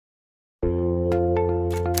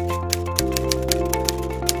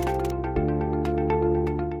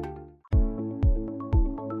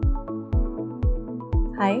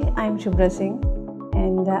Hi, I'm Shubhra Singh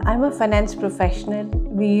and I'm a finance professional.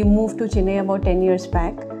 We moved to Chennai about 10 years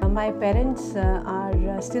back. My parents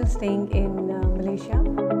are still staying in Malaysia.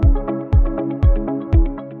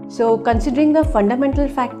 So considering the fundamental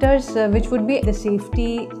factors which would be the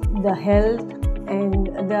safety, the health and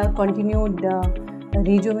the continued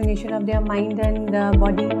rejuvenation of their mind and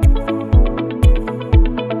body.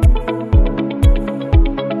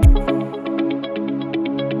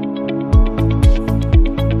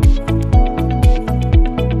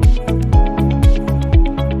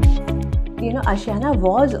 Ashiana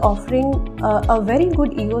was offering a very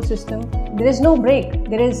good ecosystem. There is no break,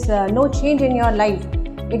 there is no change in your life.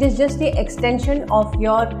 It is just the extension of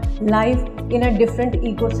your life in a different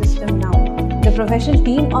ecosystem now. The professional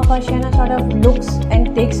team of Ashiana sort of looks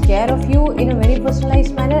and takes care of you in a very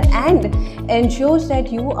personalized manner and ensures that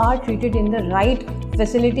you are treated in the right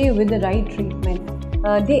facility with the right treatment.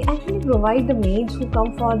 They actually provide the maids who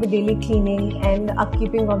come for the daily cleaning and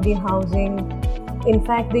upkeeping of the housing. In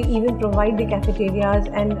fact, they even provide the cafeterias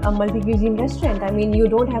and a multi-cuisine restaurant. I mean, you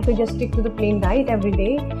don't have to just stick to the plain diet every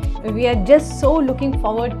day. We are just so looking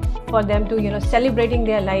forward for them to, celebrating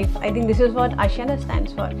their life. I think this is what Ashiana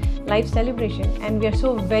stands for, life celebration. And we are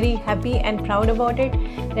so very happy and proud about it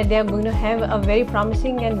that they are going to have a very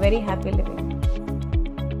promising and very happy living.